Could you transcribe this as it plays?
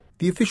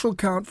The official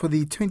count for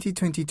the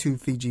 2022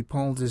 Fiji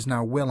polls is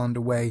now well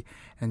underway,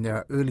 and there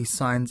are early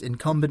signs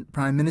incumbent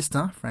Prime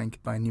Minister Frank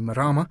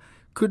Bainimarama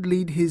could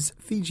lead his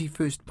Fiji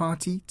First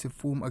Party to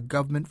form a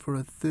government for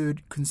a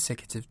third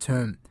consecutive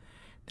term.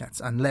 That's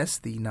unless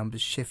the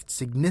numbers shift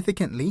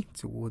significantly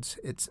towards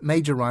its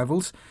major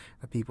rivals,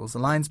 the People's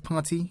Alliance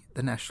Party,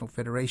 the National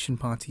Federation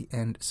Party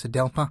and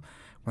SODELPA,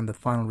 when the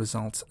final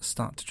results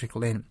start to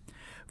trickle in.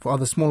 For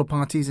other smaller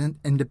parties and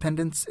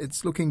independents,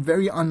 it's looking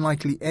very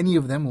unlikely any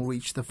of them will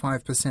reach the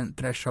 5%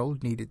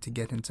 threshold needed to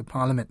get into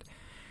Parliament.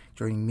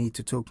 Joining me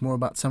to talk more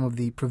about some of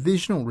the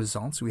provisional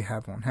results we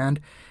have on hand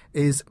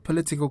is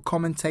political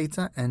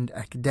commentator and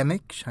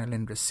academic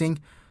Shailendra Singh,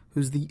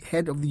 who's the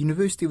head of the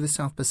University of the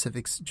South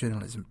Pacific's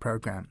journalism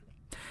program.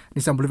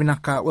 Nisam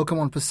Bluvinaka, welcome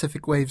on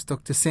Pacific Waves,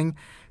 Dr. Singh.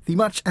 The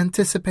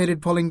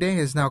much-anticipated polling day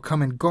has now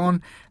come and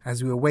gone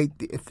as we await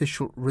the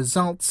official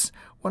results.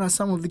 What are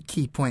some of the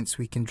key points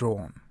we can draw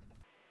on?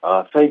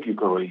 Thank you,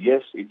 Corey.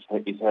 Yes, it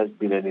has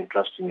been an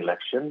interesting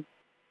election,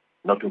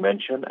 not to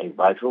mention a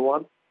vital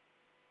one.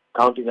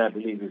 Counting, I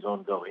believe, is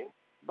ongoing,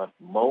 but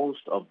most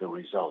of the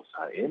results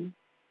are in.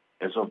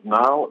 As of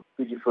now,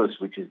 Fiji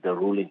First, which is the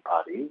ruling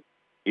party,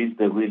 is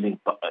the leading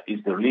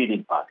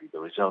party. The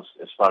results,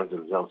 as far as the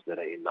results that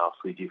are in now,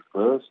 Fiji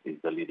First is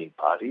the leading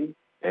party.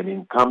 And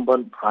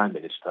incumbent Prime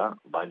Minister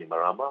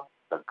Bainimarama,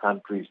 the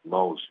country's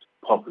most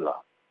popular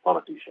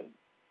politician.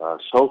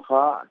 So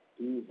far,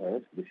 he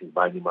has, this is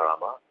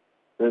Bainimarama,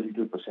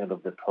 32%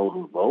 of the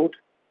total vote,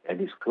 and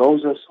his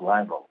closest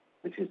rival,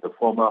 which is the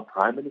former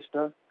Prime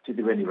Minister,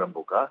 Sitiveni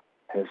Rabuka,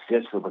 has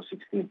just over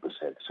 16%.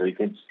 So you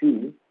can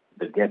see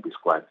the gap is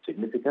quite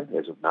significant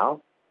as of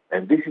now.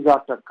 And this is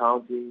after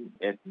counting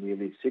at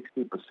nearly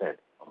 60%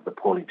 of the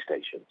polling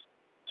stations.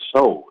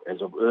 So,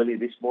 as of early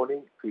this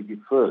morning, Fiji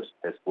First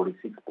has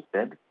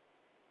 46%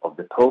 of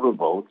the total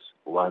votes,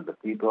 while the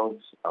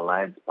People's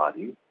Alliance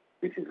Party,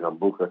 which is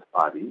Rabuka's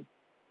party,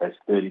 has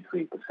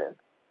 33%.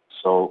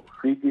 So,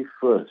 Fiji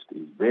First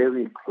is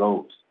very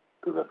close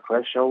to the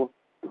threshold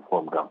to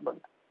form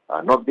government.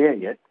 Not there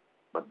yet,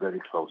 but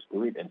very close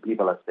to it. And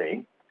people are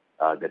saying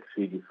that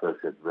Fiji First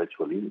has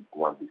virtually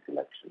won this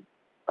election.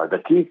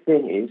 The key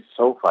thing is,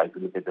 so far, if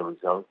you look at the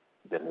results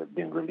that have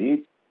been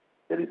released,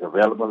 that is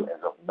available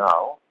as of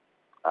now,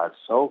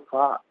 so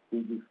far,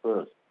 Fiji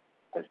First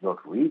has not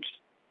reached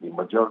the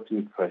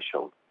majority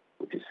threshold,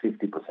 which is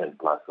 50%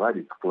 plus, right?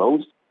 It's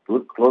close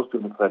to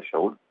the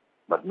threshold,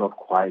 but not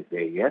quite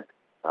there yet.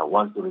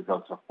 Once the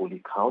results are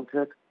fully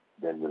counted,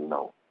 then we'll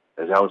know.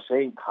 As I was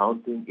saying,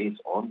 counting is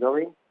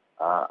ongoing,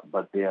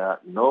 but there are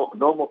no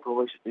more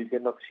provision. You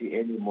cannot see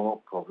any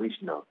more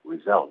provisional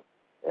results.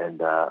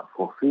 And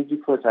for Fiji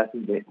First, I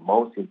think the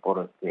most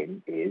important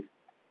thing is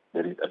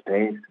that it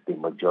attains the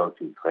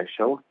majority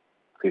threshold,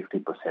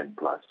 50%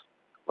 plus,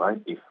 right?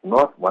 If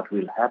not, what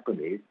will happen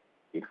is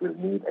it will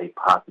need a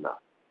partner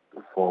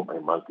to form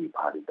a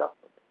multi-party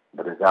government.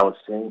 But as I was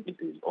saying, it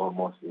is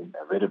almost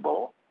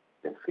inevitable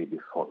that Fiji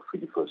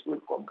First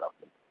will form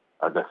government.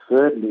 The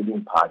third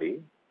leading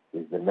party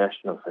is the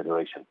National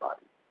Federation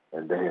Party,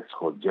 and they have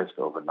scored just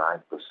over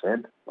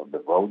 9% of the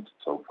votes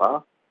so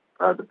far.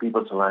 The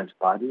People's Alliance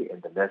Party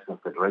and the National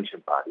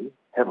Federation Party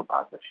have a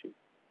partnership.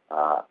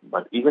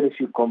 But even if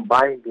you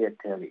combine their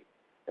tally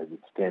as it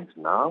stands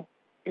now,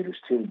 it is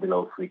still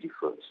below Fiji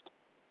First.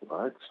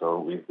 Right? So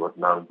we've got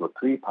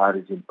three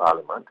parties in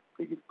Parliament: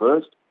 Fiji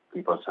First,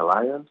 People's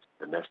Alliance,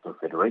 the National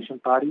Federation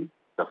Party.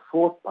 The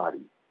fourth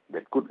party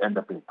that could end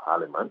up in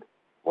Parliament,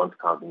 once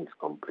counting is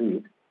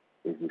complete,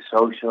 is the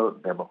Social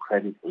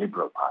Democratic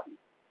Liberal Party.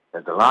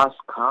 At the last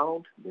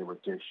count, they were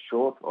just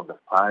short of the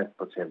 5%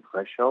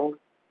 threshold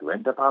to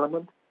enter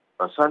Parliament.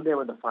 On Sunday,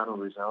 when the final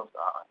results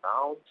are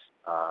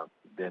announced,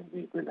 then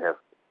we will have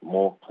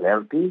more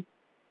clarity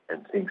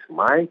and things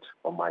might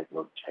or might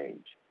not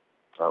change.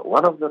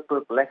 One of the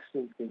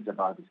perplexing things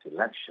about this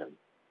election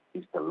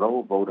is the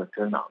low voter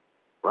turnout,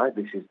 right?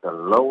 This is the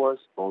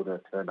lowest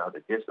voter turnout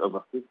at just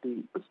over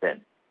 50%.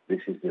 This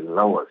is the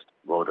lowest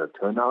voter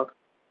turnout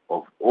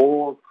of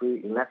all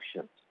three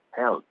elections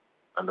held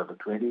under the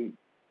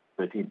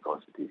 2013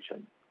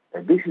 Constitution.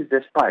 And this is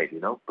despite,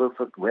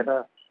 perfect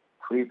weather,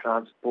 free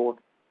transport,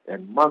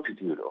 and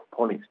multitude of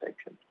polling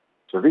stations.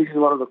 So this is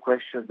one of the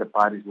questions the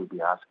parties will be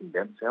asking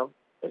themselves,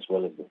 as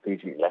well as the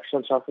Fiji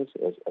Elections Office,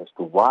 as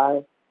to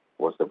why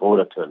was the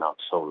voter turnout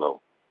so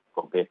low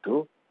compared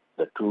to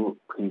the two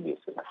previous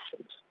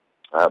elections.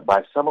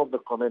 By some of the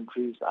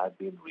commentaries I've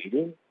been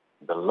reading,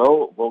 the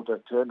low voter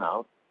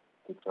turnout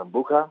hit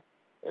Rabuka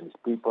and his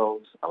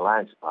People's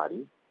Alliance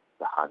Party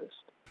the hardest.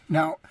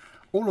 Now,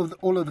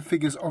 all of the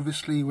figures,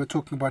 obviously, we're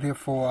talking about here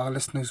for our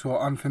listeners who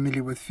are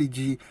unfamiliar with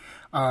Fiji,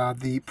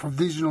 the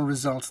provisional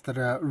results that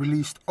are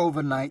released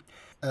overnight,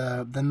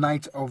 the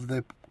night of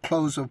the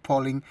close of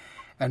polling.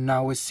 And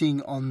now we're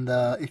seeing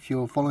if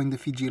you're following the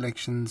Fiji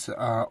Elections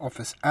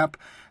Office app,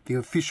 the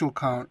official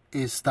count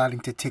is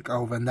starting to tick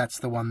over, and that's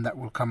the one that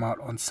will come out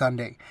on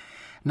Sunday.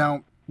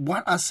 Now,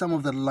 what are some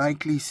of the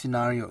likely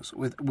scenarios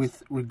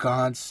with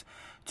regards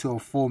to a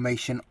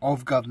formation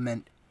of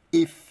government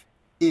if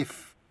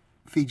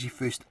Fiji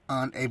First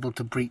aren't able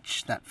to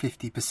breach that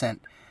 50%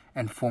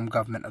 and form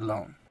government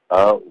alone?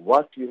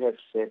 What you have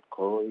said,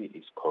 Corey,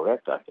 is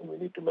correct. I think we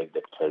need to make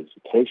that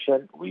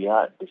clarification. We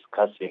are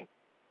discussing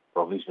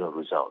provisional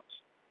results,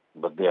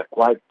 but they are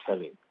quite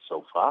telling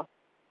so far.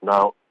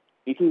 Now,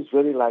 it is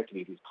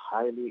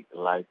highly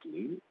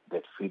likely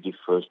that Fiji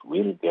First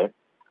will get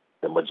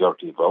the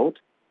majority vote.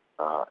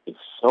 If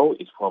so,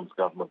 it forms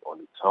government on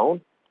its own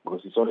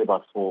because it's only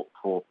about four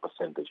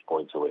percentage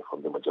points away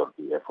from the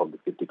majority, from the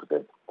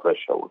 50%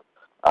 threshold.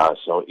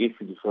 So if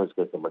Fiji First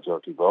gets the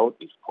majority vote,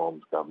 it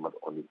forms government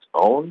on its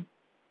own.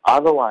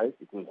 Otherwise,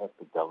 it will have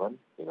to govern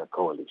in a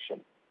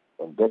coalition.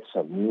 And that's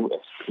a new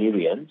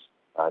experience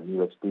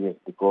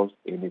because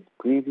in its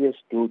previous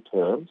 2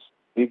 terms,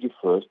 Fiji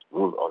First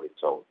ruled on its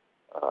own.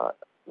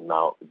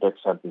 Now, that's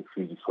something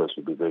Fiji First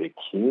will be very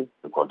keen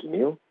to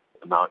continue.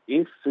 Now,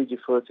 if Fiji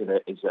First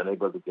is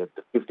unable to get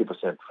the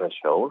 50%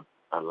 threshold,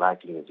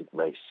 unlikely as it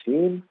may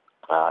seem,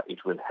 it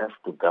will have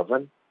to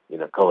govern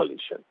in a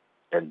coalition.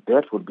 And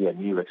that would be a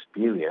new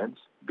experience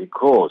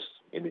because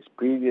in its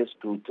previous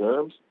 2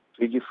 terms,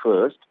 Fiji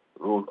First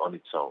ruled on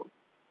its own.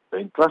 The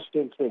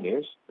interesting thing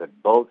is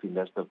that both the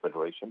National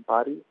Federation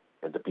Party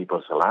and the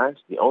People's Alliance,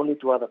 the only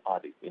 2 other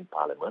parties in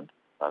Parliament,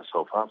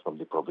 so far from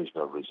the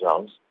provisional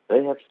results,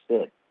 they have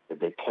said that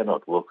they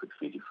cannot work with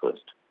Fiji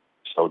First.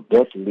 So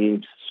that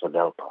leaves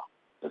SODELPA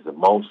as the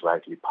most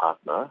likely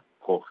partner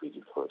for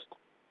Fiji First.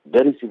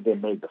 That is if they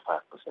make the 5%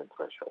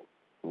 threshold.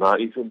 Now,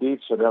 if indeed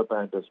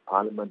SODELPA enters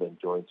Parliament and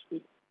joins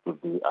Fiji, it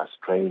would be a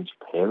strange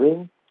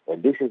pairing.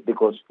 And this is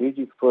because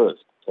Fiji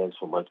First stands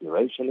for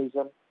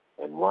multiracialism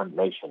and one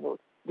nationhood.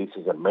 This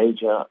is a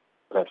major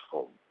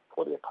platform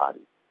for their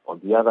party. On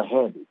the other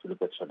hand, if you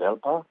look at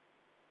SODELPA,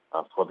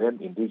 for them,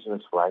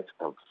 indigenous rights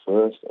come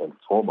first and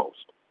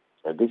foremost.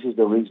 And this is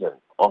the reason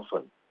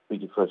often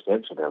Fiji First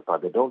and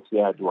SODELPA, they don't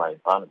see eye to eye in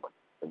Parliament.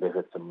 And they've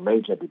had some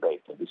major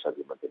debate and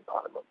disagreement in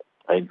Parliament.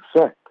 In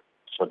fact,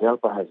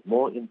 SODELPA has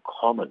more in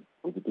common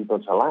with the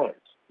People's Alliance,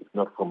 if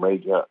not for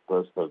major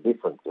personal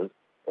differences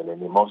and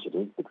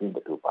animosities between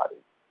the 2 parties.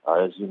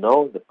 As you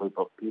know, the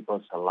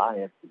People's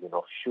Alliance is an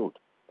offshoot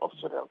of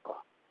SODELPA,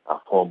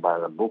 formed by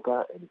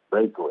Rabuka and its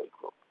breakaway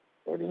group.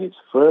 And in its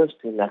first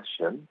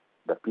election,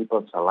 the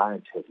People's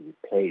Alliance has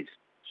replaced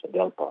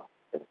SODELPA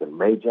as the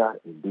major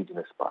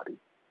indigenous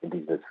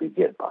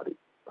Fijian party.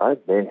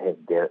 Right? They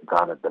have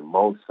garnered the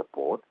most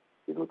support,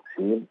 it would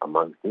seem,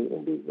 amongst the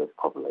indigenous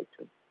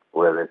population.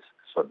 Whereas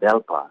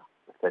SODELPA,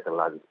 the second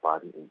largest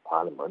party in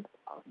Parliament,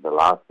 after the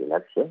last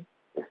election,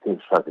 is still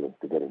struggling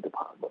to get into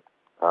Parliament.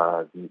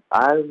 The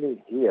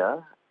irony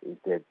here is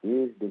that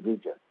these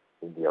divisions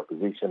in the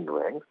opposition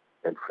ranks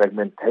and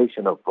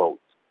fragmentation of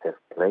votes have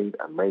played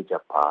a major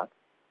part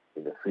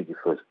in the Fiji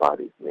First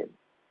Party's win.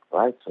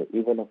 Right? So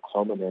even a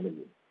common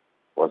enemy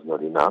was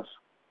not enough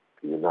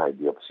to unite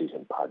the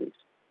opposition parties.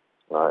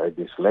 At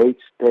this late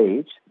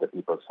stage, the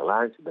People's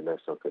Alliance and the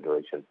National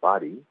Federation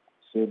Party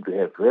seem to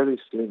have very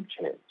slim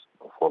chance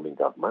of forming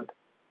government,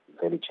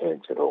 if any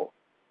chance at all.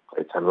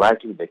 It's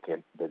unlikely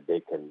that they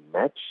can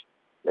match,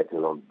 let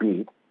alone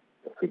beat,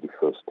 the Fiji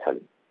First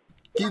tally.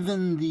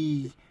 Given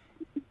the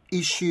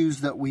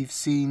issues that we've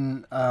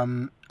seen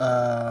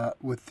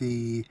with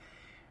the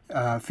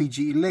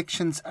Fiji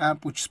Elections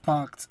app, which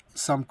sparked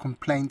some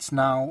complaints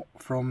now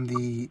from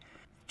the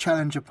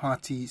challenger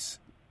parties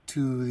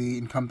to the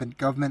incumbent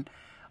government,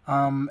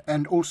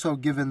 and also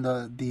given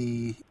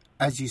the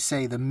as you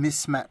say, the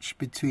mismatch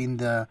between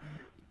the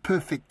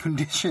perfect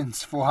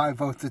conditions for high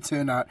voter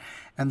turnout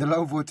and the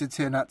low voter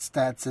turnout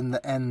stats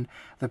and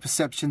the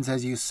perceptions,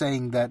 as you're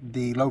saying, that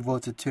the low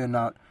voter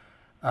turnout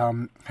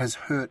has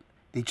hurt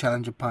the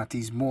challenger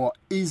parties more.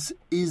 Is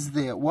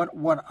there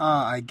what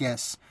are, I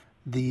guess,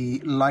 the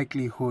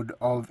likelihood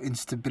of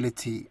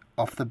instability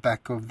off the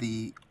back of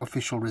the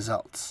official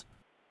results?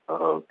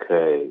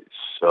 Okay,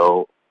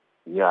 so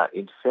yeah,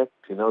 in fact,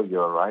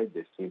 you're right.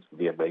 There seems to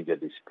be a major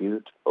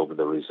dispute over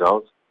the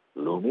results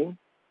looming,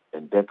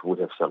 and that would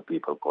have some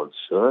people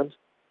concerned.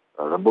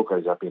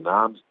 Rabuka is up in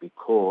arms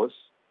because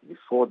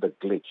before the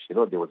glitch,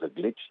 there was a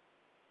glitch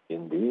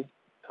in the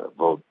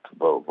vote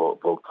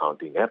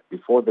counting app.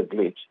 Before the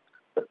glitch,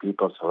 the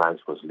People's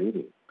Alliance was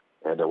leading.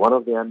 And one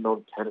of the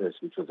unknown candidates,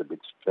 which was a bit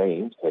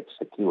strange, had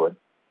secured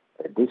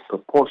a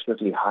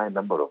disproportionately high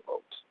number of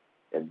votes.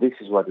 And this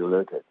is what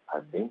alerted, I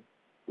think,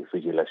 the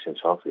Fiji Elections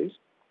Office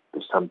to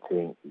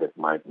something that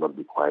might not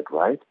be quite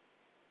right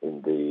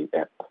in the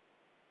app.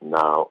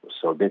 Now,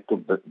 so they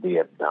took the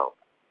app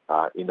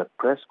down. In a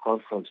press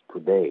conference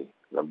today,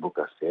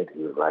 Rabuka said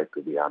he will write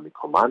to the Army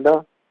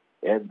Commander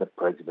and the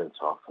President's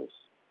office,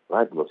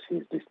 right? Because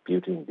he's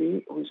disputing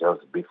the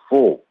results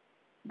before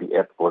the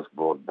app was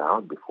brought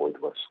down, before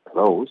it was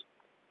closed.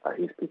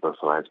 His People's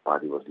Alliance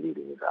Party was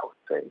leading, as I was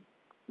saying.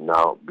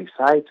 Now,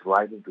 besides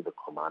writing to the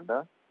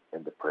Commander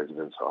and the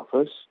President's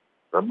office,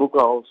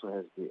 Rabuka also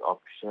has the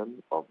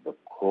option of the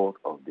Court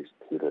of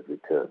Disputed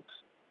Returns,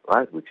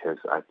 right, which has,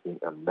 I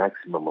think, a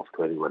maximum of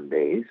 21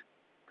 days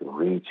to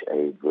reach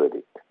a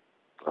verdict.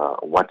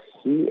 What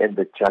he and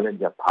the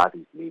challenger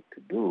parties need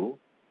to do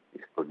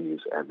is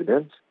produce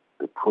evidence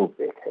to prove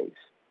their case.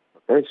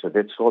 Okay, so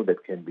that's all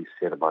that can be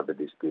said about the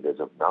dispute as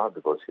of now,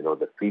 because,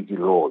 the Fiji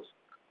laws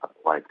are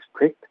quite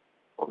strict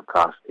on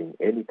casting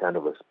any kind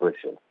of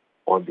aspersion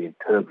on the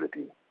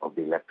integrity of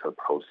the electoral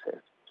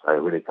process. So I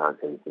really can't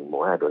say anything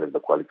more. I don't have the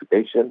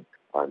qualification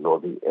nor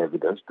the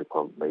evidence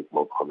to make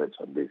more comments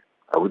on this.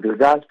 With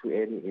regards to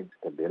any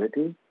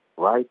instability,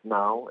 right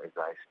now, as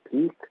I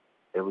speak,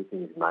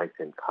 everything is nice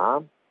and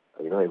calm.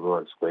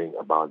 Everyone's going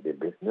about their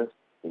business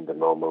in the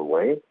normal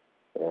way,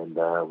 and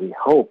we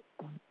hope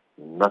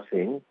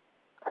nothing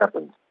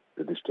happens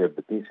to disturb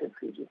the peace in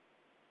Fiji.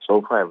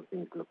 So far,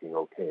 everything is looking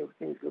okay.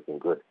 Everything is looking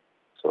good.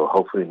 So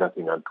hopefully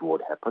nothing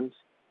untoward happens,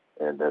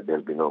 and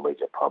there'll be no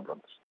major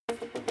problems.